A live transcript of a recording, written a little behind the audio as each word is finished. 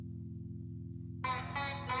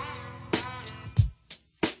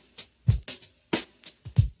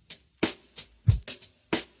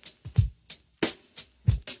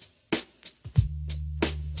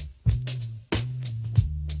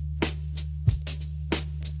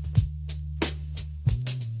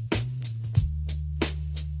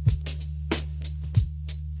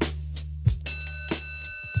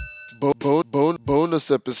bonus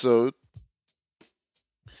episode.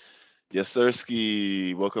 Yes,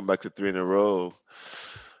 Sirski. Welcome back to Three in a Row.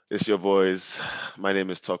 It's your boys. My name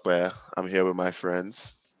is Tokwe. I'm here with my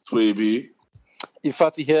friends. Swaby.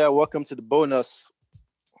 Ifati here. Welcome to the bonus.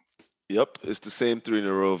 Yep, it's the same Three in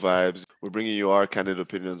a Row vibes. We're bringing you our candid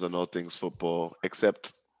opinions on all things football,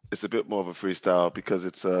 except it's a bit more of a freestyle because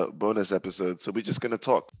it's a bonus episode. So we're just going to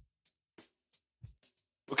talk.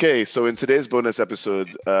 Okay, so in today's bonus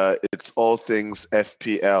episode, it's all things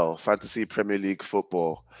FPL, Fantasy Premier League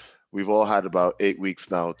Football. We've all had about 8 weeks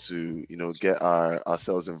now to, get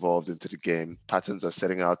ourselves involved into the game. Patterns are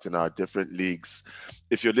setting out in our different leagues.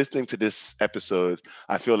 If you're listening to this episode,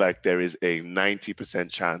 I feel like there is a 90%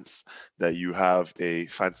 chance that you have a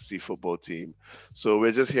fantasy football team. So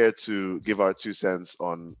we're just here to give our 2 cents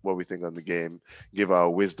on what we think on the game, give our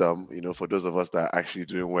wisdom, for those of us that are actually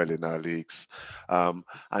doing well in our leagues, and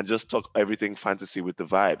just talk everything fantasy with the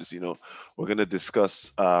vibes. We're going to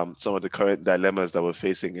discuss some of the current dilemmas that we're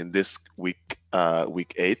facing in this week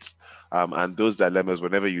 8. And those dilemmas,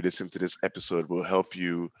 whenever you listen to this episode, will help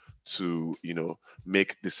you to,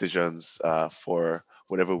 make decisions for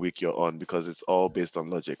whatever week you're on, because it's all based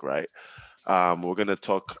on logic, right? We're going to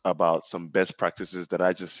talk about some best practices that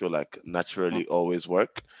I just feel like naturally always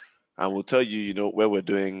work. And we'll tell you, where we're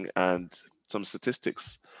doing and some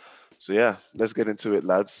statistics. So yeah, let's get into it,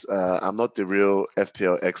 lads. I'm not the real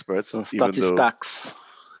FPL expert. Some statistics.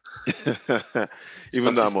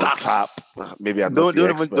 Even though I'm on top, maybe I'm not the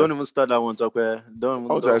expert. Don't even start that one, Tokwe.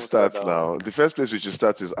 How do I start now? The first place we should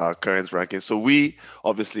start is our current ranking. So we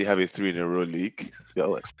obviously have a 3 in a row league.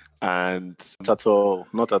 And not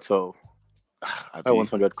at all. I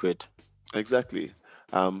want 100 quid. Exactly.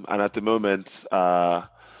 And at the moment,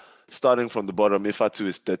 starting from the bottom, Ifatu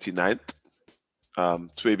is 39th.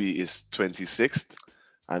 Twaby is 26th.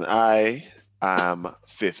 And I am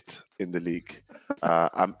 5th in the league.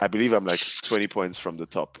 I believe I'm like 20 points from the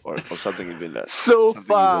top or something even less. So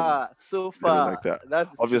far. Like that.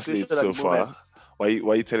 That's obviously it's so far. Why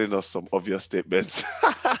are you telling us some obvious statements?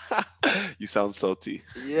 You sound salty.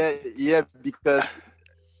 Yeah, because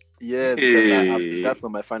that's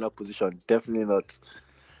not my final position. Definitely not.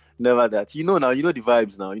 Never that. You know the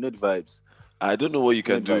vibes now. You know the vibes. I don't know what you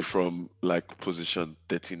can do from like position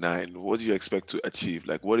 39. What do you expect to achieve?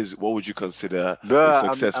 Like what would you consider a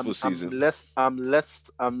successful season? I'm less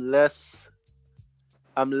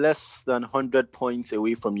than 100 points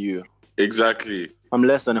away from you. Exactly. I'm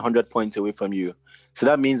less than 100 points away from you. So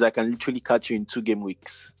that means I can literally catch you in 2 game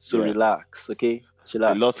weeks. So relax, okay?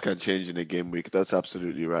 Chillax. A lot can change in a game week. That's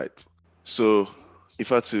absolutely right. So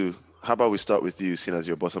how about we start with you, seeing as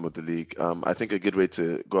you're bottom of the league? I think a good way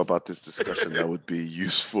to go about this discussion that would be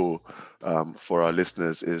useful for our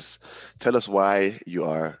listeners is tell us why you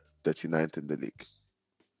are 39th in the league.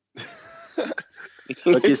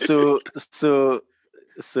 Okay, so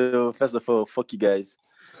first of all, fuck you guys.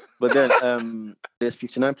 But then there's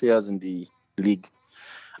 59 players in the league,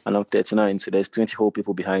 and I'm 39, so there's 20 whole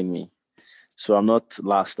people behind me. So I'm not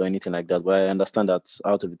last or anything like that, but I understand that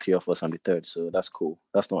out of the 3 of us, I'm the 3rd. So that's cool.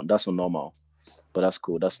 That's not normal, but that's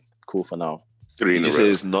cool. That's cool for now. Did you say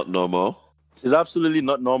it's not normal? It's absolutely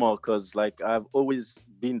not normal because, like, I've always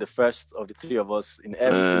been the first of the 3 of us in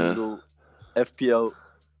every single FPL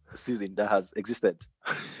season that has existed.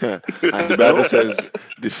 And the Bible says,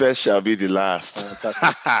 "The first shall be the last."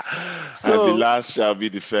 Fantastic. And the last shall be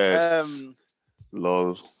the first.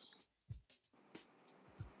 Lol.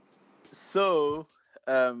 So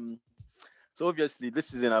obviously this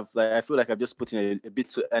season I feel like I've just put in a bit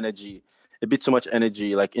too much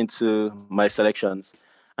energy like into my selections,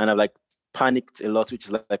 and I've like panicked a lot, which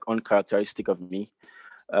is like uncharacteristic of me.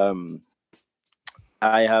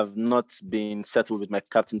 I have not been settled with my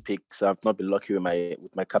captain picks. I've not been lucky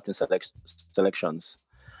with my captain selections,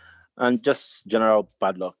 and just general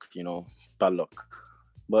bad luck. Bad luck.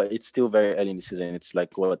 But it's still very early in the season. It's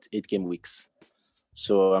like 8 game weeks.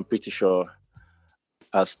 So I'm pretty sure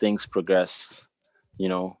as things progress,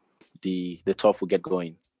 the top will get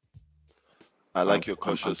going. I like your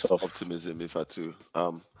cautious optimism, Ifatu.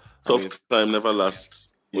 Tough time never lasts.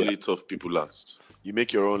 Only tough people last. You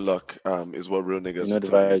make your own luck, is what real niggas the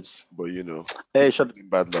vibes. But hey, shut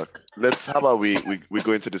bad luck. How about we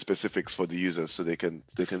go into the specifics for the users so they can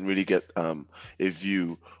really get a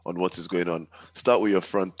view on what is going on. Start with your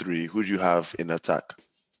front 3. Who do you have in attack?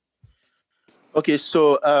 Okay,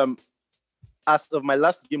 so as of my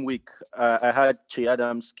last game week, I had Che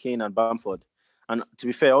Adams, Kane, and Bamford. And to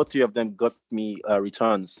be fair, all 3 of them got me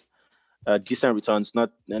returns, decent returns,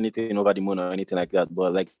 not anything over the moon or anything like that.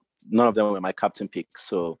 But like none of them were my captain picks.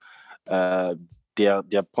 So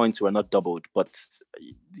their points were not doubled. But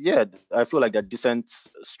yeah, I feel like they're decent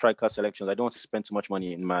striker selections. I don't want to spend too much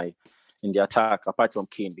money in the attack, apart from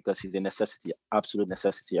Kane, because he's a necessity, absolute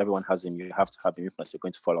necessity. Everyone has him. You have to have him, if not, you're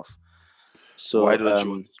going to fall off. So why don't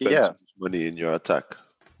you want to spend too much money in your attack?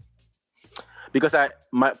 Because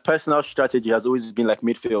my personal strategy has always been like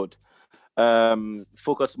midfield.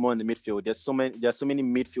 Focus more on the midfield. There's so many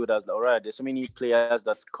midfielders. There's so many players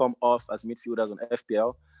that come off as midfielders on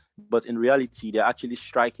FPL, but in reality, they're actually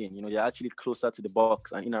striking. You know, they're actually closer to the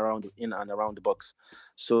box and in and around the box.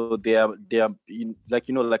 So they are like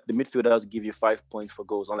the midfielders give you 5 points for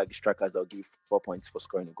goals, unlike the strikers that will give you 4 points for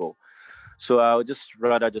scoring a goal. So I would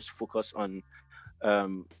rather focus on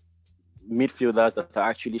midfielders that are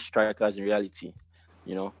actually strikers in reality,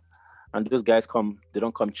 you know. And those guys they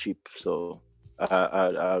don't come cheap. So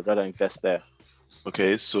I'd rather invest there.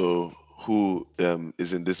 Okay, so who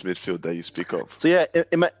is in this midfield that you speak of? So yeah,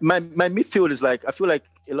 my midfield is like, I feel like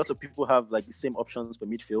a lot of people have like the same options for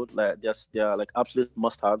midfield. Like they are like absolute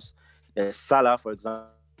must-haves. There's Salah, for example.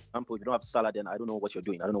 If you don't have Salah, then I don't know what you're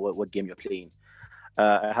doing. I don't know what game you're playing.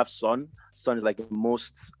 I have Son. Son is like the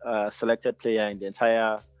most selected player in the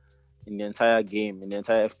entire game, in the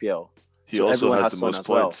entire FPL. He also has the most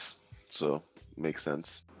points, so makes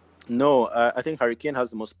sense. No, I think Harry Kane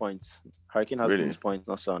has the most points. Harry Kane has the most points,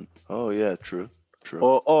 not Son. Oh yeah, true.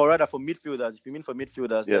 Or rather for midfielders. If you mean for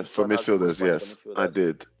midfielders, yes, for midfielders, yes, I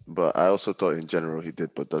did. But I also thought in general he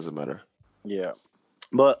did, but doesn't matter. Yeah,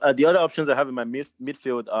 but the other options I have in my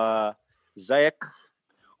midfield are Ziyech,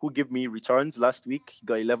 who gave me returns last week. He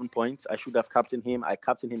got 11 points. I should have captained him. I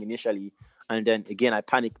captained him initially, and then again I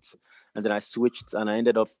panicked, and then I switched, and I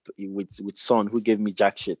ended up with Son, who gave me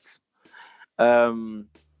jack shit.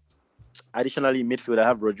 Additionally, in midfield, I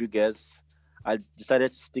have Rodriguez. I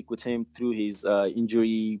decided to stick with him through his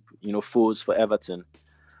injury, foes for Everton.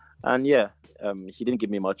 And yeah, he didn't give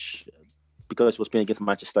me much because he was playing against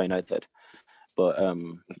Manchester United. But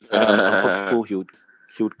I'm hopeful he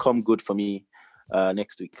would come good for me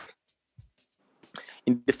next week.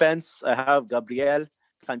 In defense, I have Gabriel,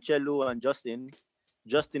 Cancelo, and Justin.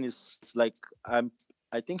 Justin is like,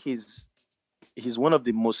 I think he's one of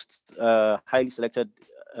the most highly selected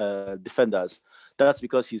defenders. That's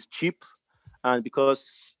because he's cheap, and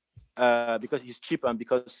because he's cheap, and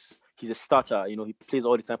because he's a starter. He plays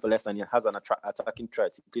all the time for Leicester, and he has an attacking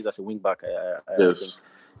threat. He plays as a wing back. I think.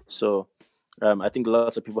 So I think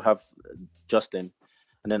lots of people have Justin,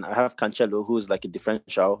 and then I have Cancelo, who's like a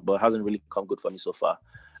differential, but hasn't really come good for me so far.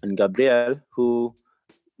 And Gabriel, who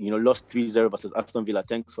lost 3-0 versus Aston Villa.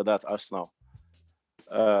 Thanks for that, Arsenal.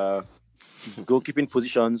 Goalkeeping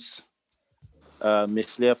positions,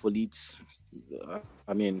 Meslier for Leeds.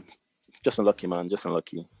 I mean, just unlucky, man. Just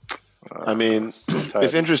unlucky. I mean,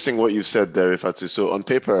 it's interesting what you said there, Ifatu. So on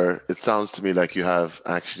paper, it sounds to me like you have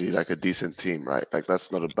actually like a decent team, right? Like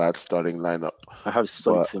that's not a bad starting lineup. I have a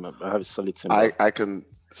solid team. I can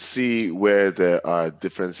see where there are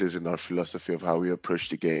differences in our philosophy of how we approach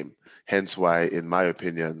the game. Hence why, in my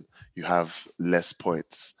opinion, you have less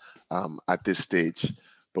points at this stage.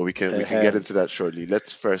 But we can get into that shortly.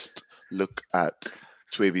 Let's first look at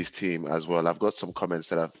Tweeby's team as well. I've got some comments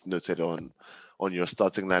that I've noted on your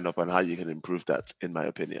starting lineup and how you can improve that, in my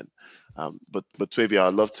opinion. But Tweeby,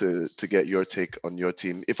 I'd love to get your take on your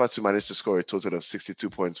team. If Ifatu managed to score a total of 62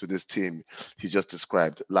 points with this team he just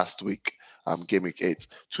described last week, game week 8.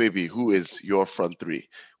 Tweeby, who is your front three?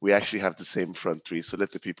 We actually have the same front three, so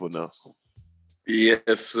let the people know.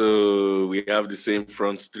 Yes, so we have the same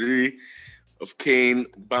front three of Kane,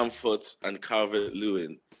 Bamford, and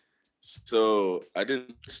Calvert-Lewin. So I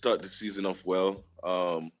didn't start the season off well.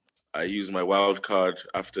 I used my wild card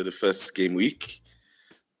after the first game week.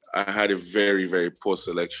 I had a very, very poor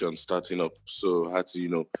selection starting up. So I had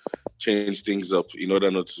to, change things up in order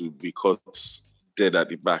not to be caught dead at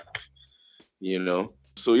the back,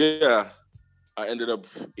 So yeah, I ended up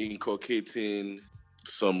inculcating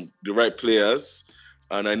the right players.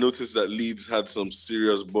 And I noticed that Leeds had some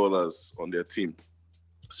serious ballers on their team.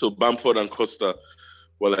 So Bamford and Costa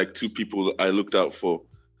were like two people I looked out for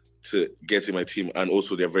to get in my team. And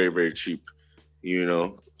also they're very, very cheap.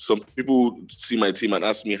 Some people see my team and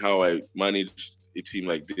ask me how I manage a team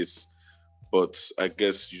like this. But I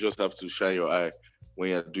guess you just have to shine your eye when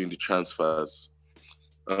you're doing the transfers.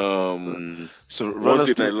 So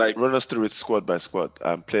run us through it squad by squad,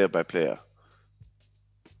 player by player.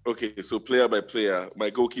 Okay, so player by player, my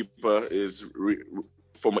goalkeeper is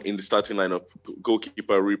in the starting lineup.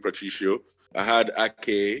 Goalkeeper Rui Patricio. I had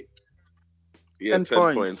Ake. Yeah,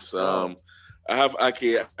 10 points. Wow. I have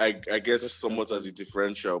Ake. I guess somewhat as a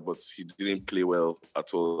differential, but he didn't play well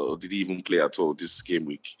at all. Or did he even play at all this game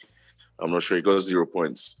week? I'm not sure. He got 0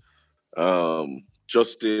 points.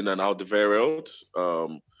 Justin and Alderweireld.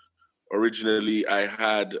 Originally, I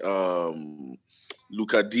had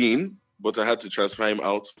Luca Dean, but I had to transfer him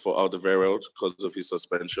out for Alderweireld because of his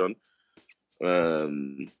suspension.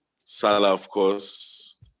 Salah, of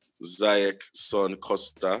course, Ziyech, Son,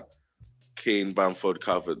 Costa, Kane, Bamford,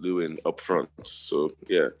 Calvert-Lewin up front. So,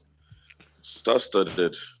 yeah,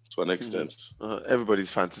 star-studded to an extent.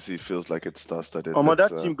 Everybody's fantasy feels like it's star-studded.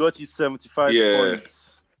 That team got his 75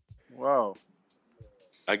 points. Wow.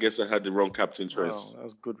 I guess I had the wrong captain choice. Wow,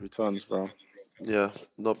 that's good returns, bro. Yeah,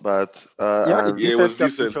 not bad. It was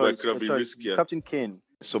decent, but it could have been riskier. Captain Kane.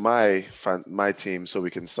 So my team, so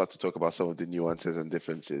we can start to talk about some of the nuances and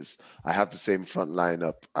differences. I have the same front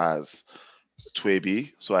lineup as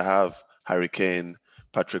Twaby. So I have Harry Kane,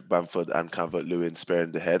 Patrick Bamford, and Calvert-Lewin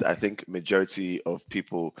sparing the head. I think majority of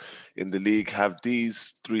people in the league have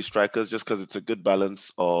these three strikers just because it's a good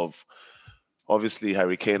balance of, obviously,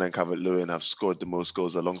 Harry Kane and Calvert-Lewin have scored the most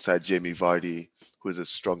goals alongside Jamie Vardy, who is a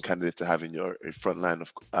strong candidate to have in your front line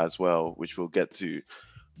as well, which we'll get to.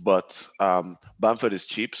 But Bamford is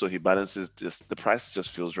cheap, so he balances the price just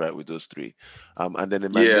feels right with those three. And then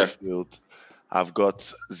in my midfield, I've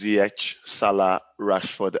got Ziyech, Salah,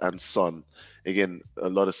 Rashford, and Son. Again, a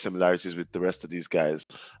lot of similarities with the rest of these guys.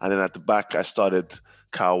 And then at the back, I started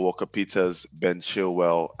Kyle Walker-Peters, Ben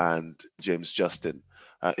Chilwell, and James Justin.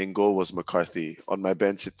 In goal was McCarthy. On my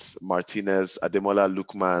bench, it's Martinez, Ademola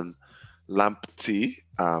Lookman, Lamptey,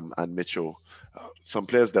 and Mitchell. Some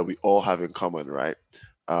players that we all have in common, right?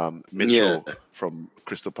 Mitchell from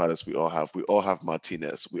Crystal Palace, we all have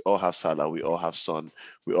Martinez, we all have Salah, we all have Son,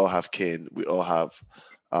 we all have Kane, we all have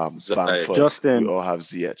Bamford, Justin, we all have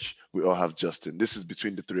Ziyech, we all have Justin. This is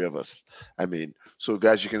between the three of us. I mean, so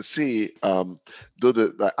guys, you can see, and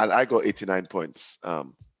I got 89 points.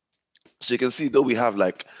 So you can see, though we have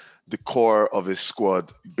like the core of a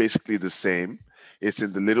squad basically the same, it's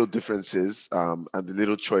in the little differences and the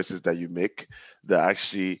little choices that you make that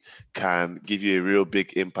actually can give you a real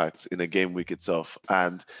big impact in a game week itself.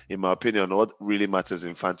 And in my opinion, what really matters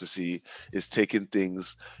in fantasy is taking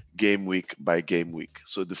things game week by game week.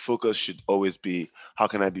 So the focus should always be, how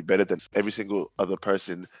can I be better than every single other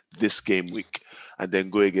person this game week, and then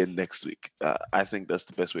go again next week. I think that's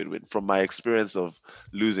the best way to win. From my experience of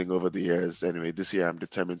losing over the years, anyway, this year I'm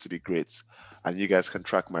determined to be great, and you guys can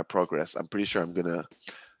track my progress. I'm pretty sure I'm gonna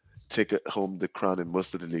take home the crown in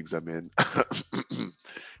most of the leagues I'm in.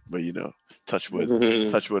 But touch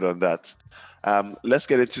wood, touch wood on that. Let's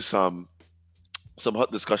get into some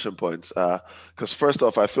hot discussion points. Because first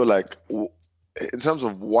off, I feel like in terms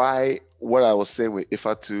of what I was saying with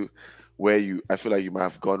Ifatu, I feel like you might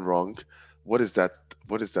have gone wrong. What is that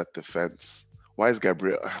defense? Why is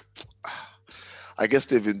Gabriel? I guess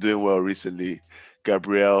they've been doing well recently.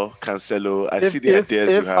 Gabriel, Cancelo. I see the ideas you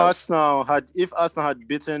have. If Arsenal had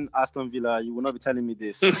beaten Aston Villa, you would not be telling me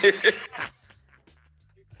this.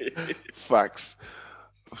 Facts.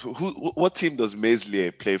 What team does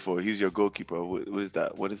Meslier play for? He's your goalkeeper. Who is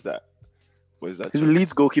that? What is that? He's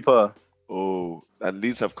Leeds goalkeeper. Oh, and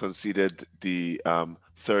Leeds have conceded the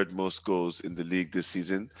third most goals in the league this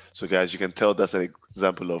season. So, guys, you can tell that's an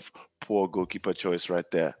example of poor goalkeeper choice right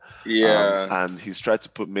there. Yeah. And he's tried to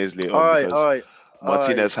put Meslier on because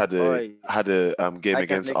Martinez had a game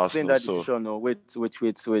against Arsenal. I can explain that decision. No, wait.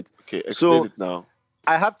 Okay, explain it now.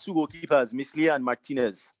 I have two goalkeepers, Meslier and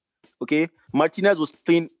Martinez. Okay, Martinez was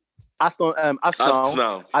playing Arsenal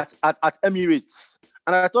at Emirates,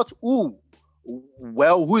 and I thought, who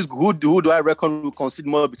do I reckon will concede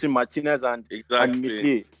more between Martinez and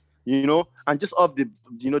Meslier? And just off the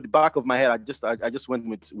the back of my head, I just went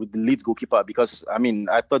with the Leeds goalkeeper because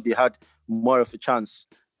I thought they had more of a chance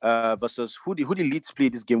versus who did Leeds play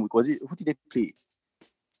this game week? Who did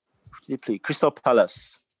they play? Crystal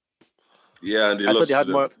Palace. Yeah, and they lost. I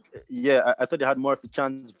thought they had more of a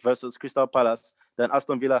chance versus Crystal Palace than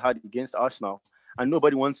Aston Villa had against Arsenal. And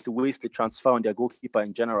nobody wants to waste the transfer on their goalkeeper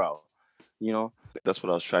in general. That's what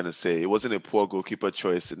I was trying to say. It wasn't a poor goalkeeper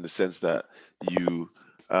choice in the sense that you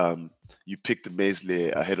picked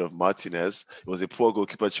Meslier ahead of Martinez. It was a poor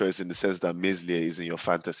goalkeeper choice in the sense that Meslier is in your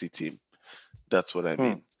fantasy team. That's what I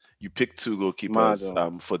mean. You pick two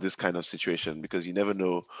goalkeepers for this kind of situation because you never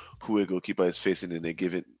know who a goalkeeper is facing in a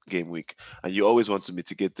given game week. And you always want to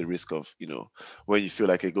mitigate the risk of, when you feel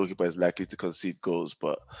like a goalkeeper is likely to concede goals.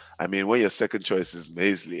 But, when your second choice is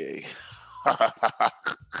Meslier,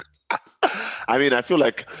 I feel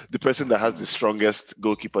like the person that has the strongest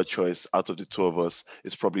goalkeeper choice out of the two of us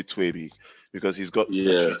is probably Twaby because he's got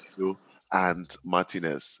and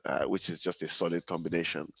Martinez, which is just a solid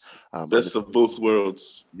combination. Best of both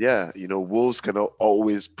worlds. Yeah, Wolves cannot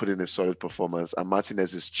always put in a solid performance, and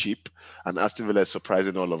Martinez is cheap, and Aston Villa is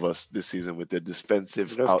surprising all of us this season with their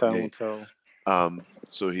defensive Just time outlay. will tell.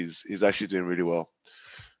 So he's actually doing really well.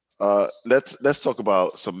 Let's talk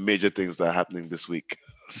about some major things that are happening this week.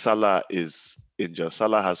 Salah is injured.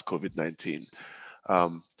 Salah has COVID-19,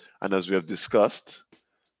 and as we have discussed,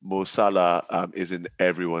 Mo Salah is in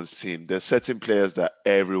everyone's team. There's certain players that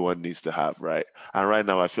everyone needs to have, right? And right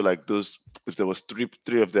now, I feel like if there was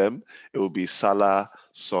three of them, it would be Salah,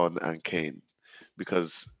 Son, and Kane,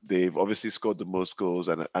 because they've obviously scored the most goals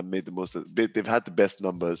and made the most. They've had the best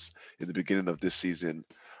numbers in the beginning of this season.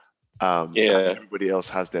 Everybody else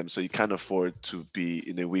has them, so you can't afford to be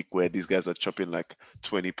in a week where these guys are chopping like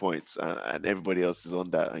 20 points and everybody else is on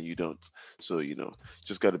that and you don't. So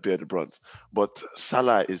just got to bear the brunt. But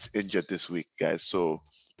Salah is injured this week, guys. So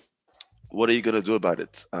what are you gonna do about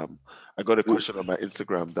it? I got a question on my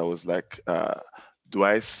Instagram that was like, do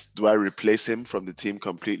I replace him from the team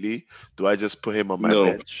completely? Do I just put him on my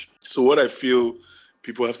bench? So what I feel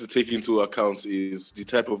people have to take into account is the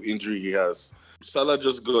type of injury he has. Salah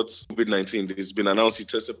just got COVID-19. It's been announced he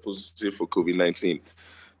tested positive for COVID-19.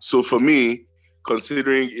 So for me,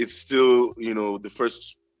 considering it's still, the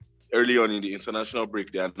first early on in the international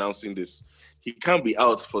break, they're announcing this, he can't be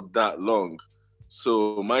out for that long.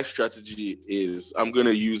 So my strategy is I'm going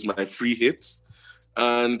to use my free hits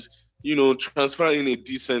and, transfer in a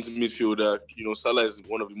decent midfielder. Salah is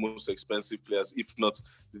one of the most expensive players, if not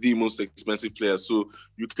the most expensive player. So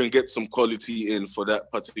you can get some quality in for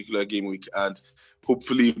that particular game week. And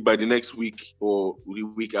hopefully by the next week or the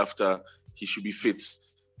week after, he should be fit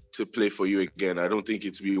to play for you again. I don't think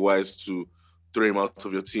it'd be wise to throw him out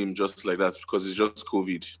of your team just like that because it's just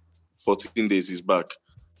COVID. 14 days, he's back.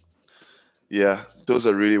 Yeah, those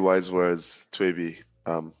are really wise words, Tweby.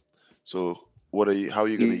 So how are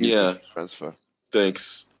you going to use the transfer?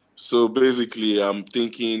 Thanks. So basically, I'm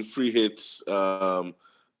thinking free hits,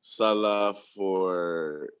 Salah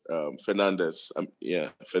for Fernandes.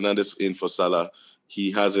 Fernandes in for Salah.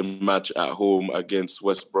 He has a match at home against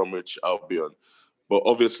West Bromwich Albion. But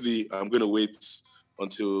obviously, I'm going to wait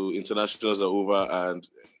until internationals are over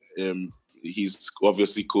and he's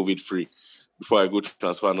obviously COVID-free before I go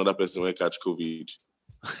transfer another person when I catch COVID.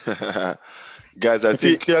 Guys, if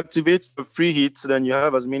you activate the free hits, then you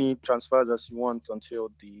have as many transfers as you want until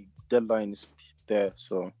the deadline is there.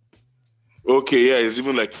 So, okay, yeah, it's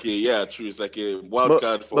even like true. It's like a wild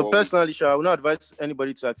card for. But personally, Sha, I would not advise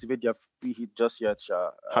anybody to activate their free hit just yet,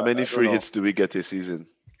 Sha. How many free hits do we get a season?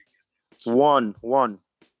 One.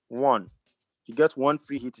 You get one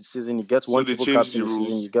free hit a season. You get one triple captain a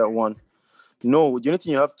season. You get one. No, the only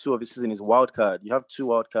thing you have two of the season is wild card. You have two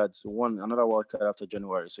wild cards, another wild card after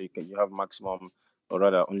January, so you have maximum or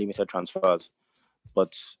rather unlimited transfers.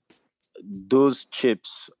 But those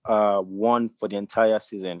chips are one for the entire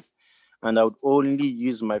season, and I would only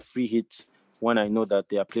use my free hit when I know that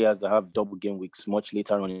there are players that have double game weeks much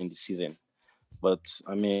later on in the season. But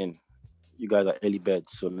I mean, you guys are early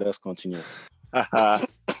birds, so let's continue.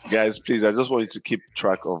 Guys, please, I just want you to keep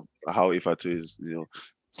track of how Ifeatu is,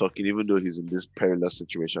 talking, even though he's in this perilous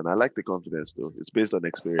situation. I like the confidence, though. It's based on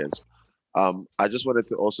experience. I just wanted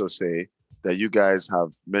to also say that you guys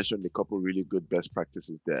have mentioned a couple really good best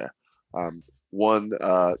practices there. One,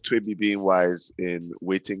 Tweby being wise in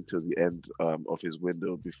waiting till the end of his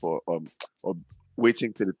window before, or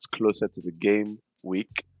waiting till it's closer to the game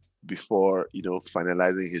week before,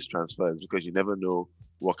 finalizing his transfers, because you never know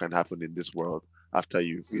what can happen in this world after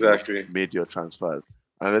you've made your transfers.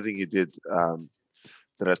 Another thing he did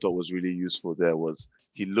that I thought was really useful there was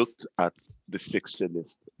he looked at the fixture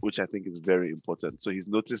list, which I think is very important. So he's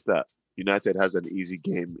noticed that United has an easy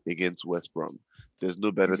game against West Brom. There's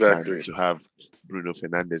no better time to have Bruno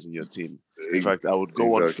Fernandes in your team. In fact, I would go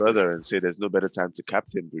one further and say there's no better time to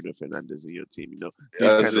captain Bruno Fernandes in your team. These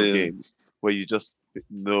kind of games where you just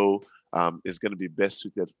know is going to be best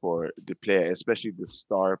suited for the player, especially the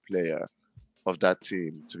star player of that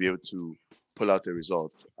team, to be able to pull out the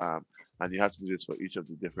result. And you have to do this for each of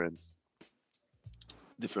the different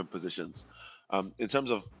positions. In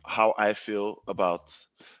terms of how I feel about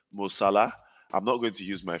Mo Salah, I'm not going to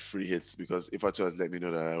use my free hits because Ifeatu has let me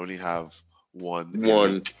know that I only have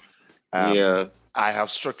one. I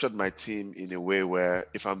have structured my team in a way where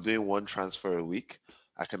if I'm doing one transfer a week,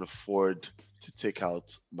 I can afford to take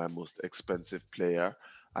out my most expensive player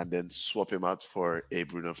and then swap him out for a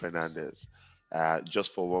Bruno Fernandes.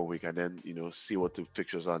 Just for 1 week and then, see what the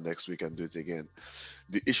fixtures are next week and do it again.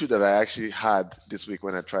 The issue that I actually had this week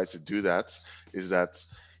when I tried to do that is that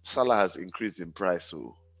Salah has increased in price.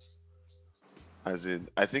 So As in,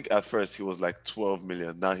 I think at first he was like 12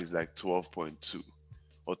 million. Now he's like 12.2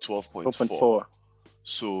 or 12.4. 12.4.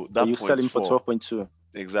 So that You sell him for 0.4 12.2.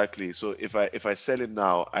 exactly. So if I sell him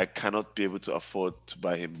now, I cannot be able to afford to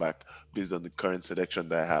buy him back based on the current selection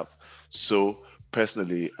that I have. So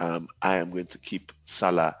personally, I am going to keep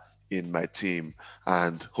Salah in my team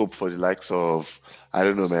and hope for the likes of, I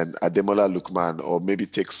don't know, man, Ademola Lookman, or maybe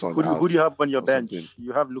take Son Who do you have on your or bench? something.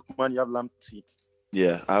 You have Lookman, you have Lamptey.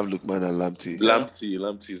 Yeah, I have Lookman and Lamptey.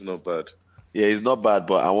 Lamptey is not bad. Yeah, he's not bad,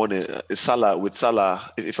 but I want Salah. With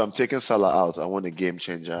Salah, if I'm taking Salah out, I want a game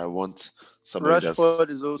changer. I want somebody that's Rashford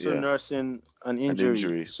is also nursing an injury.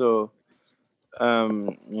 injury. So,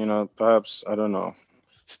 perhaps, I don't know.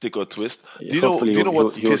 Stick or twist. Do you Hopefully know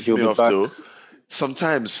what pissed he'll me be off back. though?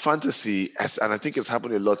 Sometimes fantasy, and I think it's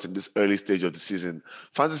happened a lot in this early stage of the season,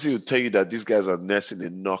 fantasy will tell you that these guys are nursing a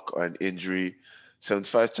knock or an injury,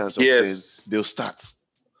 75 chance of playing, they'll start.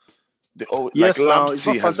 They always, Yes, like now it's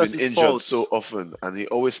Lamptey not has been fantasy's injured fault. so often, and he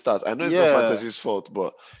always starts. I know it's not Yeah. fantasy's fault,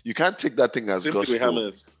 but you can't take that thing as Same thing with gospel.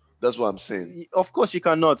 Hammers. That's what I'm saying. Of course, you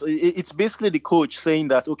cannot. It's basically the coach saying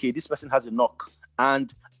that, okay, this person has a knock,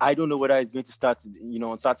 and I don't know whether he's going to start,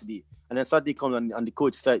 on Saturday. And then Saturday comes and the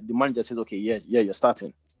coach said, the manager says, okay, yeah, you're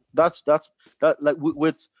starting. That's like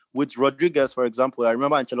with Rodriguez, for example. I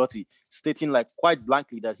remember Ancelotti stating like quite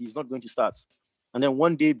blankly that he's not going to start. And then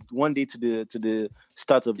one day to the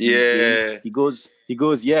start of the game, he goes, he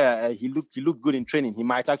looked good in training. He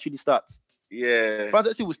might actually start. Yeah.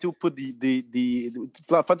 Fantasy will still put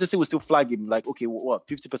Fantasy will still flag him like, okay, what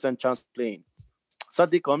 50% chance playing.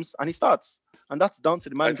 Saturday comes and he starts, and that's down to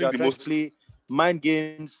the manager trying to play mind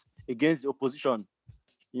games against the opposition.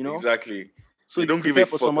 Exactly. So they don't give a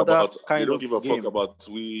fuck about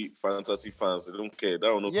we fantasy fans. They don't care.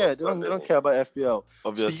 That will not they don't care about FPL.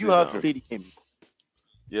 Obviously, so you have to play the game.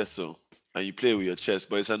 Yes, so. And you play with your chest,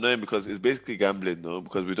 but it's annoying because it's basically gambling, no?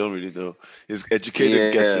 Because we don't really know. It's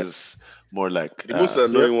educated guesses, more like. The most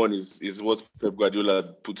annoying one is what Pep Guardiola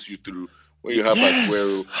puts you through when you have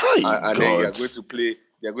Aguero, and then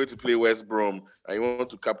you're going to play West Brom, and you want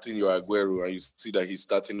to captain your Aguero, and you see that he's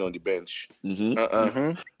starting on the bench.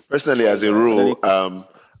 Personally, as a rule,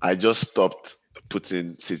 I just stopped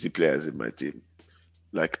putting City players in my team.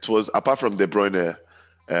 Like it was apart from De Bruyne.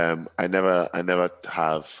 I never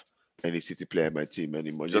have any City player in my team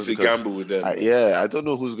anymore. Just a gamble with them. I don't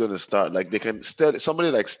know who's going to start. Like they can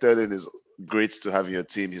somebody like Sterling is great to have in your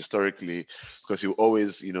team historically because he'll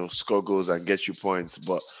always score goals and get you points.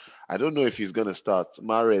 But I don't know if he's going to start.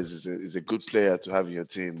 Mahrez is a good player to have in your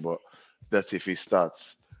team, but that's if he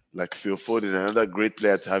starts. Like Phil Foden, another great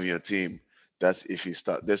player to have in your team. That's if he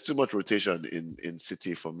starts. There's too much rotation in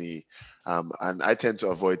City for me, and I tend to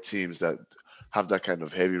avoid teams that have that kind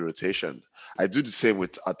of heavy rotation. I do the same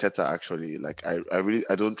with Arteta actually. Like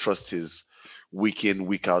I don't trust his week in,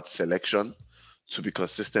 week out selection to be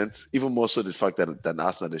consistent. Even more so the fact that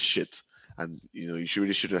Arsenal is shit. And you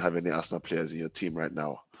really shouldn't have any Arsenal players in your team right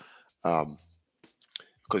now.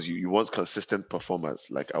 Because you want consistent performers.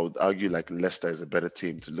 Like I would argue like Leicester is a better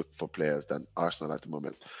team to look for players than Arsenal at the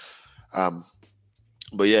moment.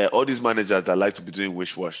 But yeah, all these managers that like to be doing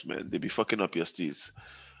wish-wash, man, they be fucking up your steez.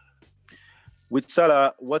 With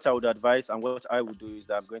Salah, what I would advise and what I would do is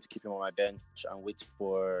that I'm going to keep him on my bench and wait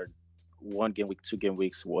for 1 game week, 2 game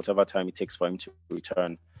weeks, whatever time it takes for him to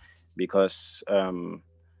return. Because,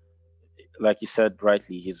 like you said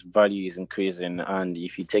rightly, his value is increasing. And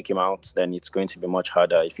if you take him out, then it's going to be much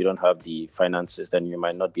harder. If you don't have the finances, then you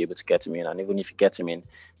might not be able to get him in. And even if you get him in,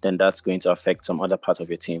 then that's going to affect some other part of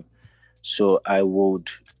your team. So I would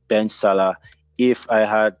bench Salah if I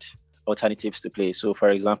had alternatives to play. So, for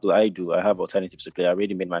example, I have alternatives to play. I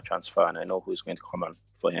already made my transfer and I know who's going to come on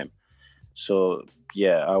for him. So,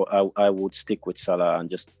 yeah, I would stick with Salah and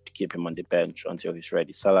just keep him on the bench until he's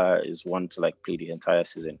ready. Salah is one to play the entire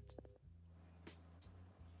season.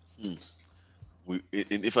 In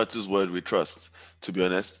Ifatu's word, we trust, to be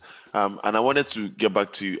honest. And I wanted to get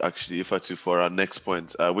back to you, actually, Ifatu, for our next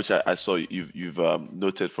point, which I saw you've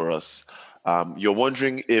noted for us. You're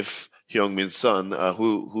wondering if Heung-min Son,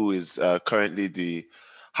 who is currently the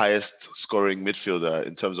highest scoring midfielder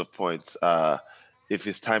in terms of points, if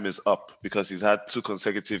his time is up, because he's had 2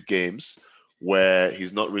 consecutive games where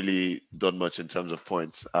he's not really done much in terms of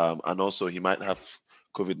points. And also he might have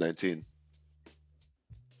COVID-19.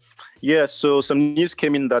 Yeah, so some news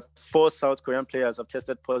came in that 4 South Korean players have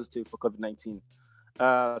tested positive for COVID-19.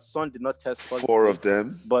 Son did not test positive. 4 of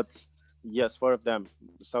them? But Yes, four of them.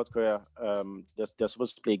 South Korea. They're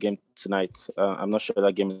supposed to play a game tonight. I'm not sure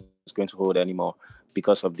that game is going to hold anymore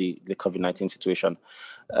because of the COVID-19 situation.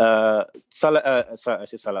 Salah, sorry, I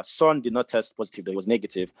say Salah. Son did not test positive; though he was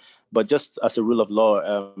negative. But just as a rule of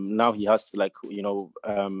law, now he has to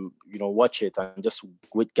watch it and just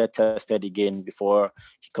get tested again before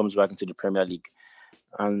he comes back into the Premier League.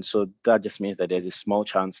 And so that just means that there's a small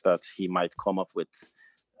chance that he might come up with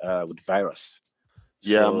virus.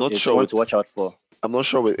 Yeah, So it's one to watch out for. I'm not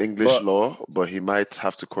sure with English law, but he might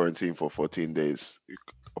have to quarantine for 14 days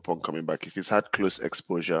upon coming back if he's had close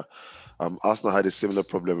exposure. Arsenal had a similar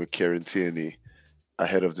problem with Kieran Tierney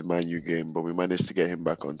ahead of the Man U game, but we managed to get him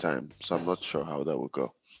back on time. So I'm not sure how that will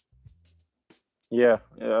go. Yeah,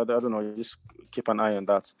 I don't know. Just keep an eye on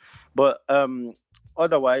that. But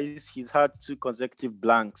otherwise, he's had 2 consecutive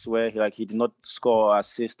blanks where he did not score,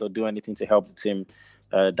 assist, or do anything to help the team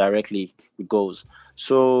directly with goals.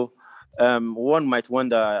 So one might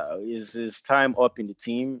wonder, is his time up in the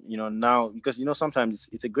team? Now, because sometimes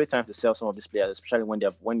it's a great time to sell some of these players, especially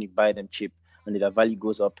when you buy them cheap and their value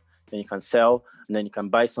goes up. Then you can sell, and then you can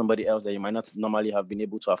buy somebody else that you might not normally have been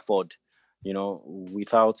able to afford,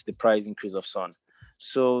 without the price increase of Son.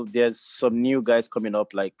 So there's some new guys coming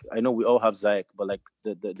up. Like, I know we all have Ziyech, but like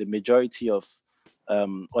the majority of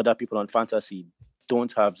other people on fantasy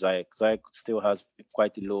don't have Ziyech. Ziyech still has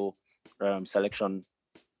quite a low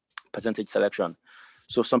percentage selection.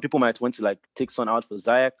 So some people might want to take Son out for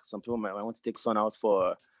Ziyech. Some people might want to take Son out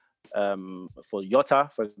for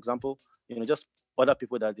Yota, for example. Just other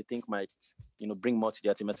people that they think might, bring more to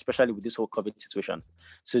their team, especially with this whole COVID situation.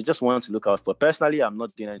 So just want to look out for. Personally, I'm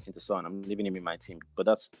not doing anything to Son. I'm leaving him in my team, but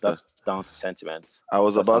that's down to sentiment. I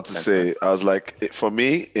was about to say, I was like, for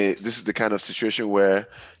me, this is the kind of situation where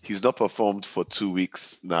he's not performed for 2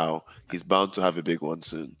 weeks now. He's bound to have a big one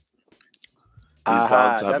soon. He's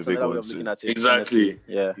bound to have a big one soon. Exactly.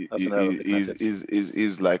 Yeah.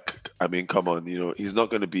 He's like, I mean, come on, he's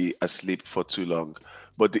not going to be asleep for too long.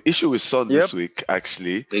 But the issue with Son this week,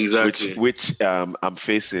 actually, exactly, which I'm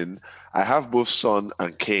facing, I have both Son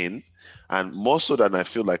and Kane, and more so than I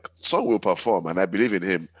feel like Son will perform, and I believe in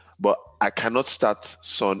him. But I cannot start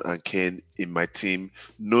Son and Kane in my team,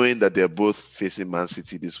 knowing that they're both facing Man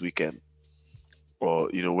City this weekend, or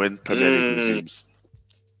when Premier League resumes.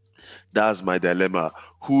 That's my dilemma.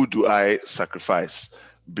 Who do I sacrifice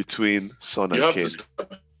between Son and Kane? You have to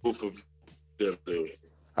start both of them.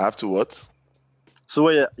 I have to what? So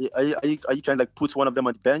are you trying to put one of them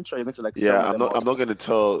on the bench, or are you going to Yeah, I'm not going to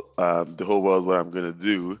tell the whole world what I'm going to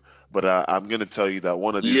do, but I'm going to tell you that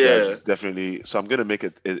one of these guys is definitely. So I'm going to make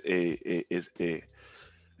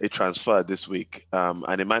a transfer this week,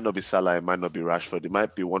 and it might not be Salah, it might not be Rashford, it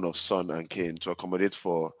might be one of Son and Kane to accommodate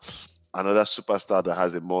for another superstar that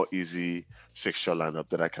has a more easy fixture lineup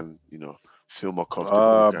that I can feel more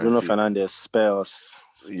comfortable. Bruno Fernandes, Spurs.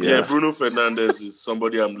 Yeah, Bruno Fernandes is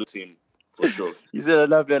somebody I'm looking. For sure. You said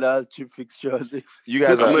another player that has cheap fixture. You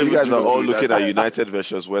guys are all looking at United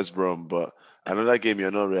versus West Brom, but another game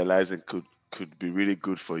you're not realizing could be really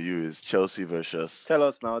good for you is Chelsea versus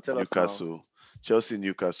Newcastle. Chelsea,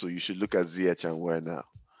 Newcastle. You should look at Ziyech and Werner.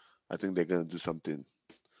 I think they're going to do something.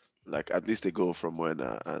 At least they go from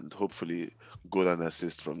Werner and hopefully goal and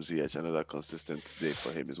assist from Ziyech. Another consistent day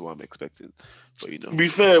for him is what I'm expecting. But, to be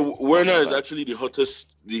fair, Werner is actually the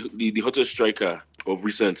hottest striker of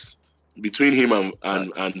recent. Between him and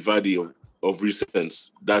Vardy of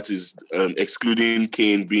recent, that is excluding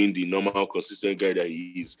Kane being the normal, consistent guy that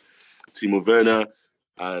he is. Timo Werner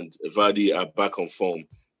and Vardy are back on form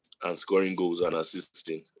and scoring goals and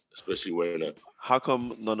assisting, especially Werner. How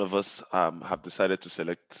come none of us have decided to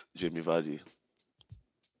select Jamie Vardy?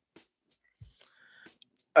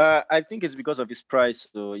 I think it's because of his price.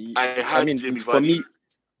 So Jamie Vardy. For me,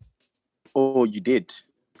 oh, you did,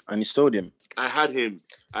 and you sold him. I had him.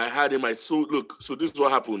 I sold. Look, so this is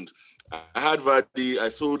what happened. I had Vardy. I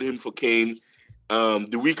sold him for Kane.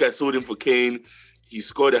 The week I sold him for Kane, he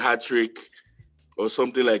scored a hat trick or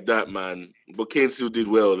something like that, man. But Kane still did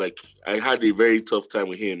well. I had a very tough time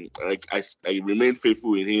with him. I remained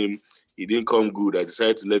faithful in him. He didn't come good. I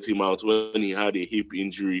decided to let him out when he had a hip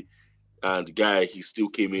injury, and he still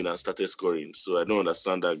came in and started scoring. So I don't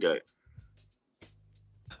understand that guy.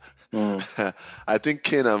 I think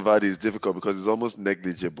Kane and Vardy is difficult because it's almost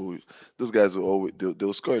negligible. Those guys will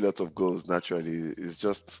they'll score a lot of goals naturally. It's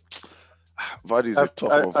just Vardy is a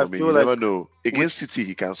tough one for me. You never know. Against City,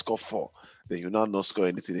 he can score 4. Then you now not score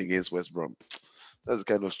anything against West Brom. That's the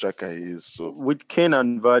kind of striker he is. So with Kane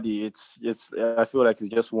and Vardy, it's I feel like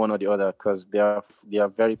it's just one or the other because they are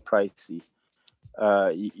very pricey.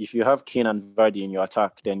 if you have Kane and Vardy in your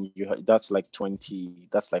attack, then that's like 20.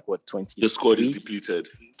 That's like what 20. Your squad is depleted.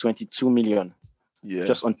 22 million. Yeah.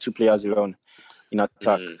 Just on 2 players alone in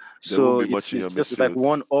attack. So it's just like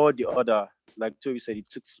one or the other. Like Toby said, he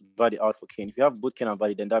took Vardy out for Kane. If you have both Kane and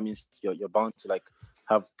Vardy, then that means you're bound to like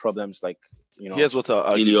have problems. Like, you know. Here's what I'll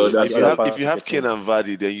argue. If you have Kane and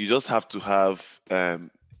Vardy, then you just have to have.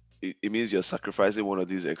 It means you're sacrificing one of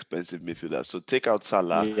these expensive midfielders. So take out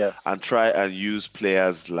Salah and try and use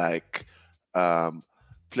players like Zaha,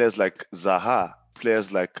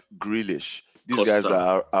 players like Grealish. These guys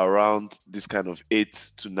are around this kind of 8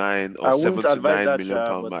 to 9 or 7 to 9 million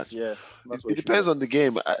pound match. Yeah, it depends on the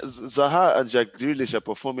game. Zaha and Jack Grealish are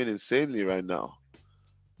performing insanely right now.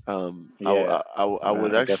 I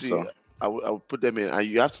would actually. I would put them in, and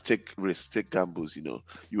you have to take risks, take gambles. You know,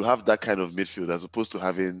 you have that kind of midfield as opposed to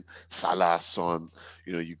having Salah, Son.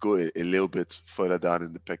 You know, you go a little bit further down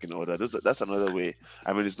in the pecking order. That's another way.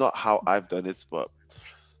 I mean, it's not how I've done it, but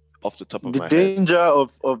off the top of my head, the danger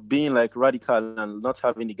of being like radical and not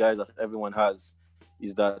having the guys that everyone has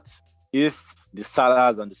is that if the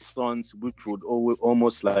Salahs and the Sons, which would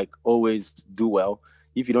almost like always do well,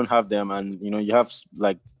 if you don't have them, and you know you have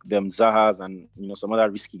like them Zahas and you know some other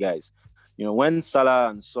risky guys. You know, when Salah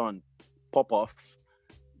and Son pop off,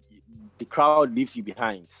 the crowd leaves you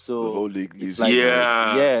behind. So the whole league leaves like, you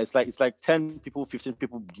behind. It's like 10 people, 15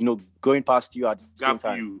 people, you know, going past you at the same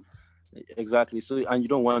time. Exactly. So, and you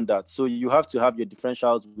don't want that. So you have to have your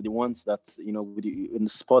differentials with the ones that, you know, in the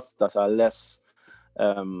spots that are less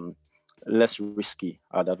risky.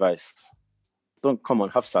 I'd advise. Don't come on,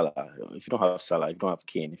 have Salah. If you don't have Salah, if you don't have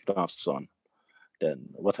Kane, if you don't have Son, then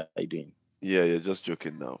what are you doing? Yeah, you're just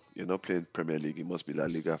joking now. You're not playing Premier League. It must be La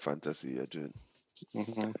Liga Fantasy you're doing.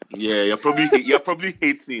 Mm-hmm. Yeah, you're probably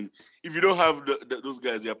hating. If you don't have those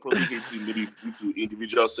guys, you're probably hating maybe due to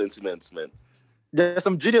individual sentiments, man. There's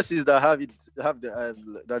some geniuses that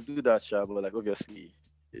that do that, but like obviously,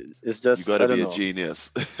 it's just you gotta be a genius.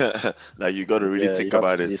 Like you gotta really think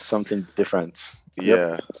about it. It's something different.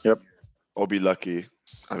 Yeah. Yep. Or be lucky.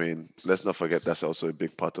 I mean, let's not forget that's also a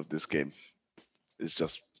big part of this game. It's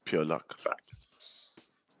just pure luck. Fact.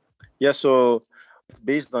 Yeah, so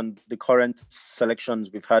based on the current selections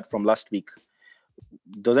we've had from last week,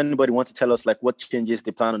 does anybody want to tell us like what changes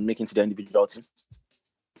they plan on making to their individual teams?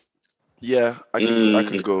 Yeah, I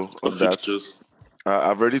can go on that.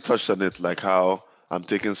 I've already touched on it, like how I'm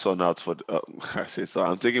taking Son out for I say so.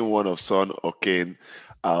 I'm taking one of Son or Kane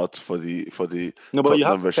out for the no, but you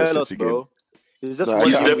have to tell us, bro. He's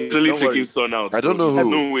definitely taking Son out. I don't know who.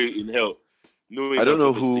 No way in hell. No way. I don't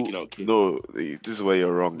know who. No, this is where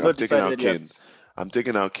you're wrong. I'm taking out Kane. I'm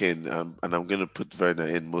taking out Kane, and I'm going to put Werner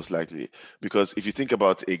in most likely. Because if you think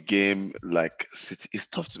about a game like City, it's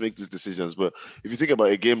tough to make these decisions. But if you think about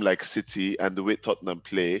a game like City and the way Tottenham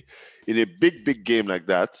play, in a big game like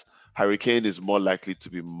that, Harry Kane is more likely to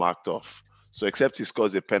be marked off. So except he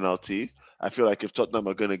scores a penalty, I feel like if Tottenham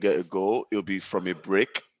are going to get a goal, it'll be from a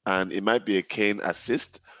break. And it might be a Kane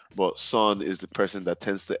assist. But Son is the person that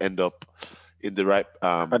tends to end up in the right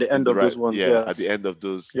at the end of those ones, at the end of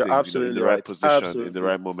those things, absolutely in the right position, in the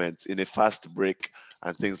right moment, in a fast break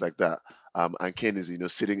and things like that. And Kane is,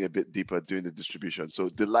 sitting a bit deeper doing the distribution. So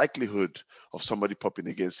the likelihood of somebody popping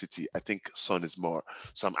against City, I think Son is more.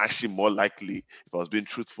 So I'm actually more likely, if I was being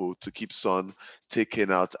truthful, to keep Son, take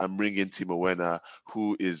Kane out, and bring in Timo Werner,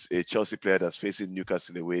 who is a Chelsea player that's facing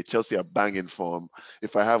Newcastle away. Chelsea are banging form.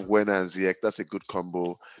 If I have Werner and Ziyech, that's a good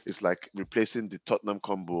combo. It's like replacing the Tottenham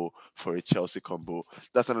combo for a Chelsea combo.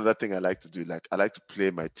 That's another thing I like to do. Like I like to play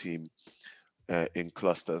my team in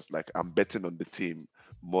clusters. Like I'm betting on the team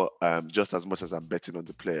more, just as much as I'm betting on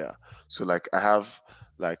the player. So like I have,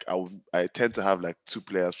 like I tend to have like 2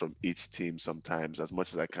 players from each team sometimes, as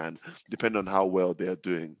much as I can, depending on how well they are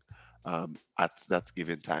doing at that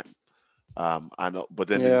given time. But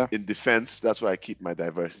then in defense, that's where I keep my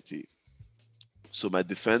diversity. So my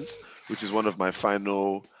defense, which is one of my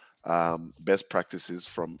final best practices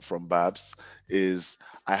from Babs, is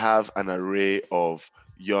I have an array of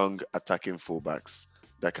young attacking fullbacks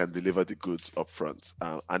that can deliver the goods up front.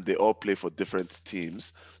 And they all play for different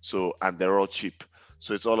teams. And they're all cheap.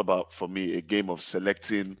 So it's all about, for me, a game of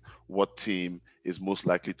selecting what team is most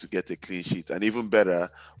likely to get a clean sheet. And even better,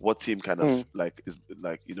 what team kind of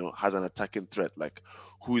has an attacking threat, like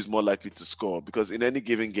who is more likely to score. Because in any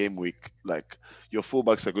given game week, like your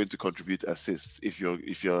fullbacks are going to contribute assists if you're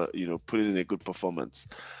putting in a good performance.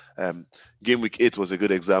 Game week 8 was a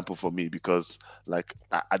good example for me because like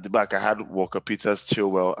at the back I had Walker Peters,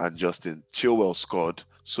 Chilwell, and Justin. Chilwell scored,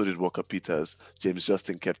 so did Walker Peters. James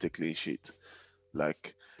Justin kept a clean sheet.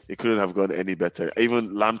 Like It couldn't have gone any better. Even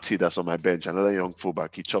Lamptey, that's on my bench, another young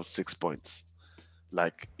fullback, he chopped 6 points.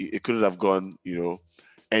 Like it couldn't have gone,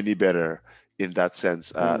 any better in that sense.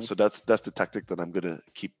 So that's the tactic that I'm gonna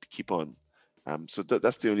keep on. So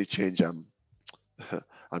that's the only change I'm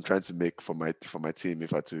trying to make for my team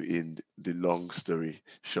if I to end the long story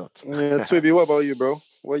short. Yeah, Twibi, what about you, bro?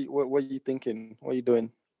 What are you thinking? What are you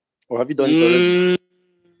doing? Or have you done it already?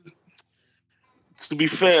 To be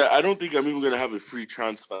fair, I don't think I'm even gonna have a free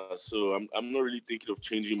transfer, so I'm not really thinking of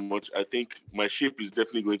changing much. I think my shape is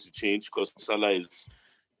definitely going to change because Salah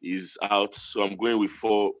is out, so I'm going with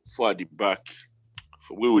four at the back.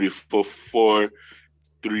 We're with it for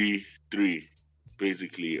 4-3-3,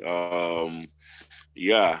 basically.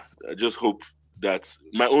 Yeah, I just hope that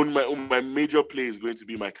my major play is going to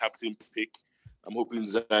be my captain pick. I'm hoping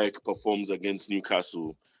Ziyech performs against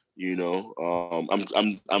Newcastle.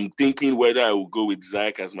 I'm thinking whether I will go with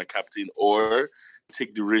Ziyech as my captain or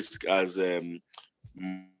take the risk as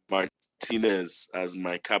Martinez as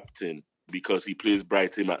my captain because he plays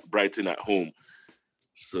Brighton at home.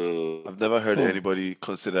 So I've never heard anybody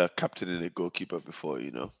consider captaining a goalkeeper before.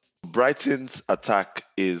 Brighton's attack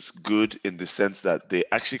is good in the sense that they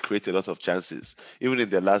actually create a lot of chances. Even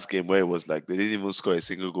in their last game where it was like they didn't even score a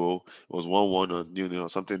single goal. It was 1-1 or 0-0 or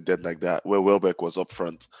something dead like that, where Welbeck was up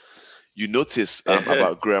front. You notice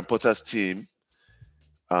about Graham Potter's team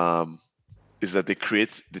is that they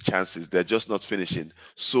create the chances. They're just not finishing.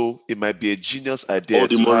 So it might be a genius idea. All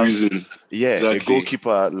the more reason. Yeah, exactly. A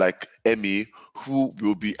goalkeeper like Emi who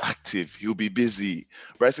will be active. He'll be busy.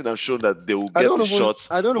 Brighton have shown that they will get the shots,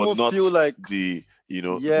 but not feel like the but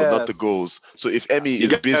not the goals. So if Emi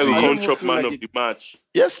is busy, contract man of the match.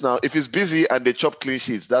 Yes, now if he's busy and they chop clean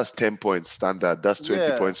sheets, that's 10 points standard. That's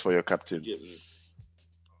 20 points for your captain.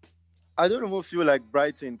 I don't even feel like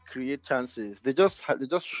Brighton create chances. They just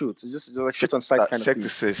shoot. They just like shoot on sight kind of thing. Check the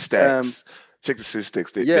statistics. Check the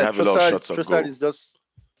statistics. They have a lot of shots on goal. Is just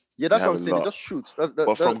that's what I'm saying. They just shoot.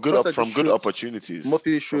 But from good opportunities,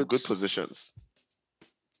 from good positions.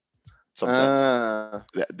 Sometimes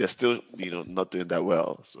they're still not doing that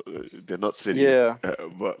well, so they're not sitting. Yeah,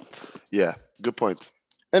 but yeah, good point.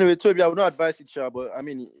 Anyway, Toby, I would not advise it, but I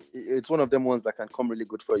mean, it's one of them ones that can come really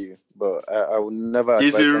good for you. But I would never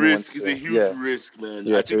advise it's a risk. It's a huge risk, man.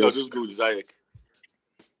 Yeah, I think I'll just go with Ziyech.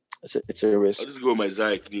 It's a risk. I'll just go with my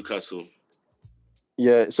Ziyech, Newcastle.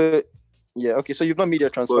 Yeah, okay. So you've not made your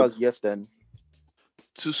transfers yet then?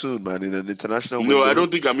 Too soon, man, in an international window. I don't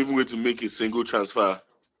think I'm even going to make a single transfer.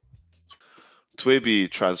 Twaby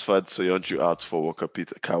transferred Soyuncu out for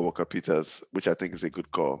Kyle Walker-Peters, which I think is a good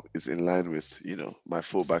call. It's in line with, my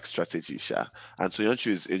fullback strategy, Sha. And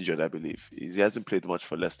Soyuncu is injured, I believe. He hasn't played much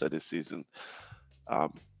for Leicester this season.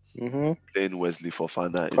 Playing Wesley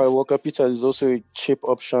Fofana. Kyle Walker-Peters is also a cheap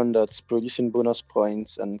option that's producing bonus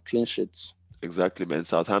points and clean sheets. Exactly, man.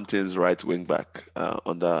 Southampton's right wing back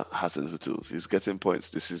under Hasenhuttl. He's getting points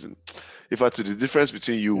this season. In fact, the difference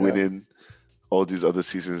between you winning all these other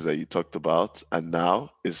seasons that you talked about and now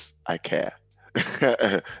is I care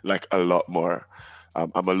like a lot more.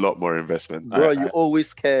 I'm a lot more investment. Bro, you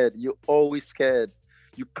always cared. You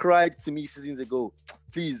cried to me seasons ago.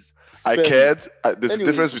 Please. I cared. There's a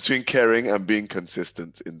difference between caring and being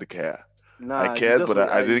consistent in the care. I cared, but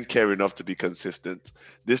I didn't care enough to be consistent.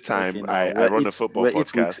 This time, I run a football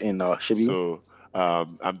podcast. So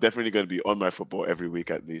I'm definitely going to be on my football every week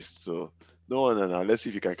at least. So no. Let's see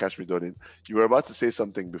if you can catch me, Donin. You were about to say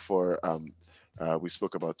something before we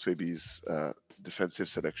spoke about Twaby's defensive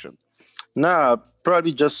selection. Nah,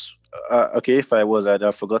 probably just okay. If I was, I'd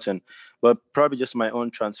have forgotten. But probably just my own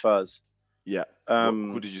transfers. Yeah.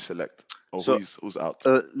 Who did you select? Or who's out?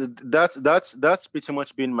 That's pretty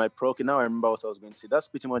much been my pro. Okay, now I remember what I was going to say. That's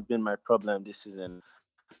pretty much been my problem this season.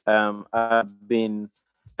 I've been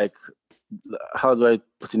like, how do I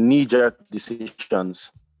put it? Knee-jerk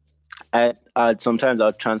decisions. Sometimes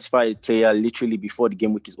I'll transfer a player literally before the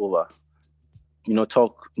game week is over.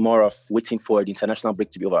 Talk more of waiting for the international break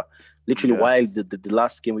to be over. Literally while the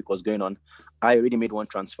last game week was going on, I already made one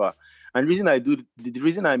transfer. And the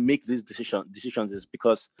reason I make these decisions is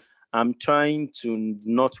because I'm trying to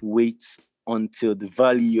not wait until the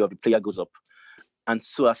value of the player goes up. And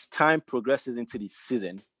so as time progresses into the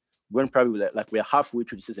season, when probably like we're halfway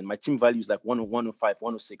through the season, my team value is like 105,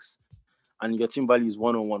 106. And your team value is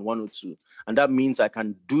 101, 102. And that means I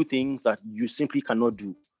can do things that you simply cannot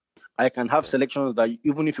do. I can have selections that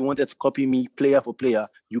even if you wanted to copy me player for player,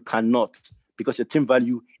 you cannot because your team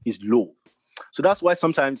value is low. So that's why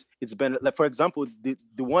sometimes it's been like, for example, the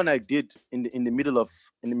one I did in the middle of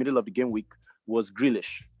the game week was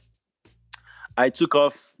Grealish. I took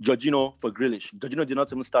off Jorginho for Grealish. Jorginho did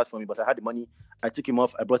not even start for me, but I had the money. I took him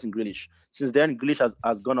off. I brought in Grealish. Since then, Grealish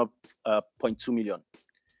has gone up 0.2 million.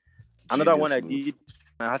 Another one I did,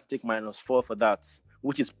 I had to take -4 for that,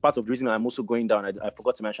 which is part of the reason I'm also going down. I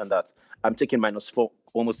forgot to mention that. I'm taking -4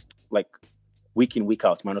 almost like week in, week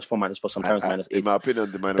out. -4, sometimes -8. In my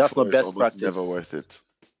opinion, the -4 that's not is best almost practice. never worth it.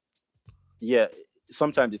 Yeah,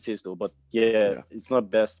 sometimes it is though, but yeah. It's not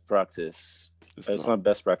best practice. It's not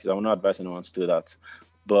best practice. I will not advise anyone to do that.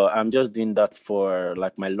 But I'm just doing that for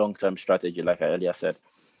like my long-term strategy, like I earlier said.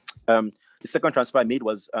 The second transfer I made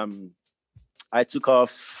was I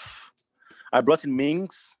brought in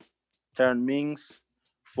Tyrone Mings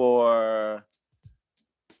for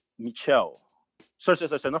Michel. Sorry,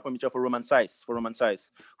 not for Michel, for Roman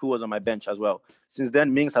Saiz, who was on my bench as well. Since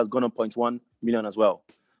then, Mings has gone up 0.1 million as well.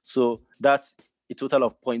 So that's a total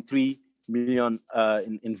of 0.3 million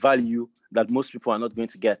in value that most people are not going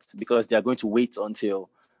to get because they are going to wait until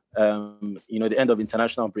the end of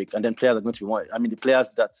international break, and then players are going to be more. I mean, the players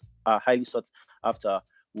that are highly sought after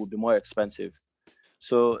will be more expensive.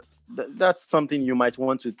 So that's something you might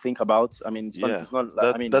want to think about. I mean,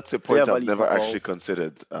 that's a point I've never actually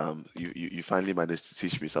considered. You finally managed to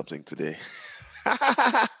teach me something today.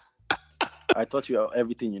 I taught you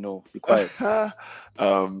everything you know. Be quiet.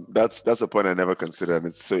 That's a point I never considered.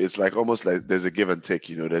 And it's like almost like there's a give and take.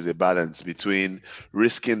 There's a balance between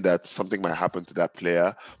risking that something might happen to that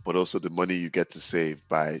player, but also the money you get to save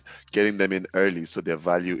by getting them in early, so their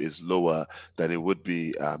value is lower than it would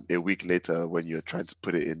be a week later when you're trying to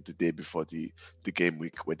put it in the day before the game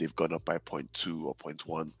week where they've gone up by 0.2 or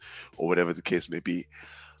 0.1 or whatever the case may be.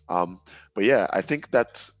 But yeah, I think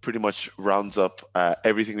that pretty much rounds up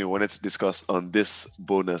everything we wanted to discuss on this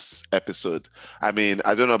bonus episode. I mean,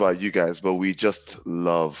 I don't know about you guys, but we just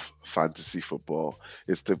love fantasy football.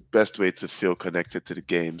 It's the best way to feel connected to the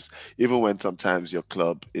games, even when sometimes your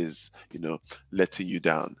club is, letting you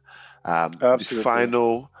down. The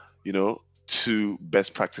final, 2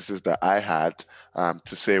 best practices that I had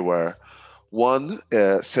to say were, 1,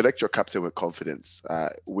 select your captain with confidence.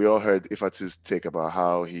 We all heard Ifatu's take about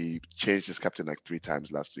how he changed his captain like 3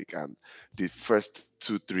 times last week, and the first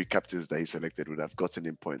 2-3 captains that he selected would have gotten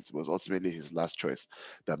him points. It was ultimately his last choice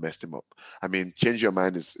that messed him up. I mean, change your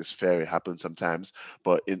mind is fair. It happens sometimes.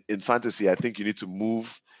 But in fantasy, I think you need to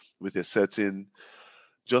move with a certain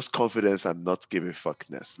just confidence and not give a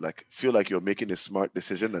fuckness. Like, feel like you're making a smart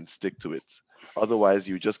decision and stick to it. Otherwise,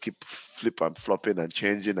 you just keep flip and flopping and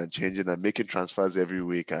changing and making transfers every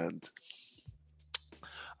week. And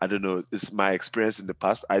I don't know, it's my experience in the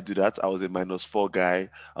past. I do that. I was a -4 guy.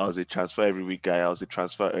 I was a transfer every week guy. I was a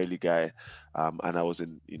transfer early guy. And I was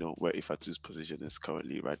in, where Ifatu's position is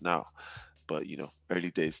currently right now. But,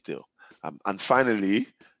 early days still. And finally,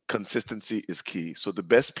 consistency is key. So the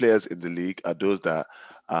best players in the league are those that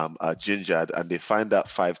are gingered and they find that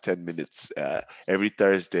 5-10 minutes every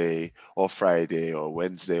Thursday or Friday or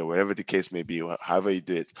Wednesday or wherever the case may be, or however you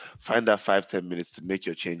do it. Find that 5-10 minutes to make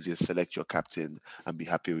your changes, select your captain, and be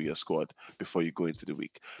happy with your squad before you go into the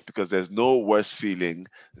week. Because there's no worse feeling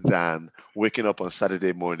than waking up on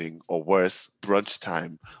Saturday morning, or worse, brunch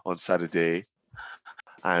time on Saturday,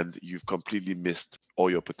 and you've completely missed all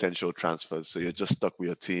your potential transfers. So you're just stuck with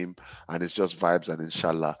your team, and it's just vibes and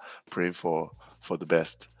inshallah, praying for the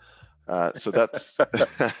best. So that's...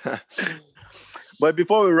 But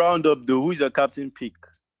before we round up, though, who's your captain pick?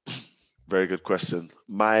 Very good question.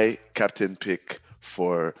 My captain pick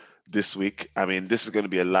for this week, I mean, this is going to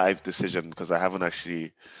be a live decision because I haven't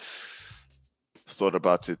actually thought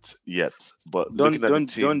about it yet. But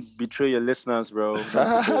don't betray your listeners, bro. Don't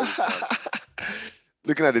betray your listeners.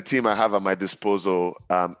 Looking at the team I have at my disposal,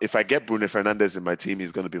 if I get Bruno Fernandes in my team,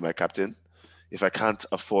 he's going to be my captain. If I can't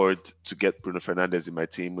afford to get Bruno Fernandes in my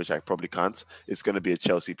team, which I probably can't, it's going to be a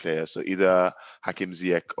Chelsea player. So either Hakim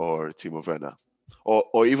Ziyech or Timo Werner.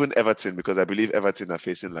 Or even Everton, because I believe Everton are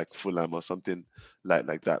facing like Fulham or something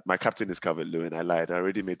like that. My captain is Calvert-Lewin. I lied. I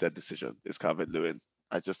already made that decision. It's Calvert-Lewin.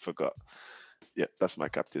 I just forgot. Yeah, that's my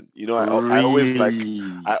captain. I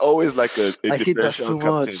always like a differential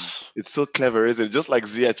captain. Much. It's so clever, isn't it? Just like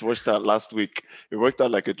Ziyech worked out last week. It worked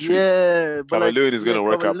out like a treat. Yeah, but Calvert-Lewin is going to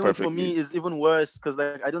work out perfectly. For me, is even worse because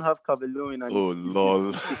I don't have Calvert-Lewin. And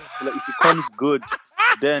lol. If it comes good,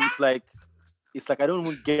 then it's like I don't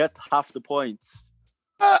even get half the points.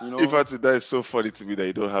 In fact, that is so funny to me that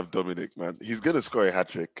you don't have Dominic, man. He's going to score a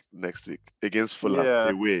hat-trick next week against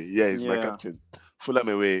Fulham away. Yeah, he's my captain. Fulham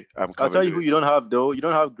away. I'll tell you who you don't have, though. You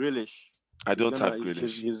don't have Grealish. I don't have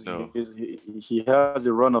Grealish. He has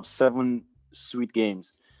a run of 7 sweet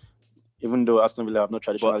games. Even though Aston Villa have not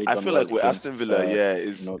But traditionally I done feel well like with against, Aston Villa,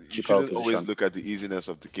 you cheaper shouldn't always opposition. look at the easiness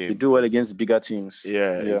of the They game. do well against the bigger teams.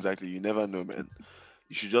 Yeah, exactly. You never know, man.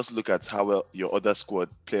 You should just look at how well your other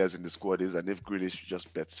players in the squad is, and if Grealish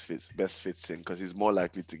just best fits in, because he's more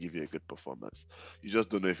likely to give you a good performance. You just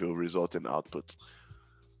don't know if it will result in output.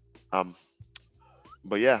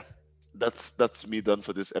 But yeah, that's me done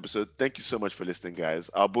for this episode. Thank you so much for listening, guys.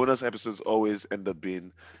 Our bonus episodes always end up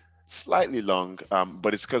being slightly long,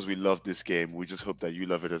 but it's because we love this game. We just hope that you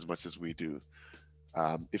love it as much as we do.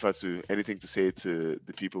 If I had anything to say to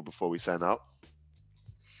the people before we sign out.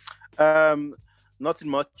 Nothing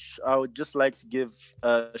much. I would just like to give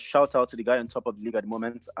a shout out to the guy on top of the league at the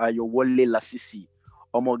moment, Ayowole Lasisi.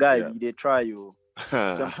 My guy, they try you.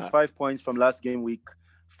 75 points from last game week,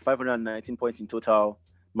 519 points in total.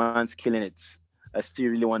 Man's killing it. I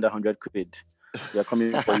still really want 100 quid. We are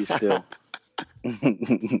coming for you still.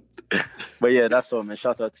 But yeah, that's all, man.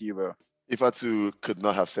 Shout out to you, bro. Ifatu could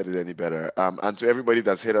not have said it any better. And to everybody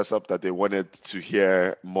that's hit us up that they wanted to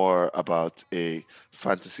hear more about a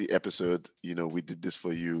fantasy episode, we did this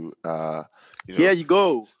for you. Here you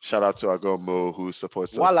go. Shout out to our girl Mo, who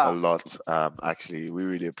supports us a lot. Actually, we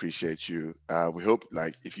really appreciate you. We hope,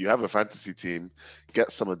 if you have a fantasy team,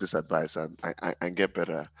 get some of this advice and get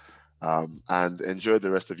better. And enjoy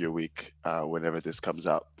the rest of your week whenever this comes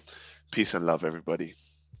out. Peace and love, everybody.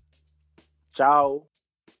 Ciao.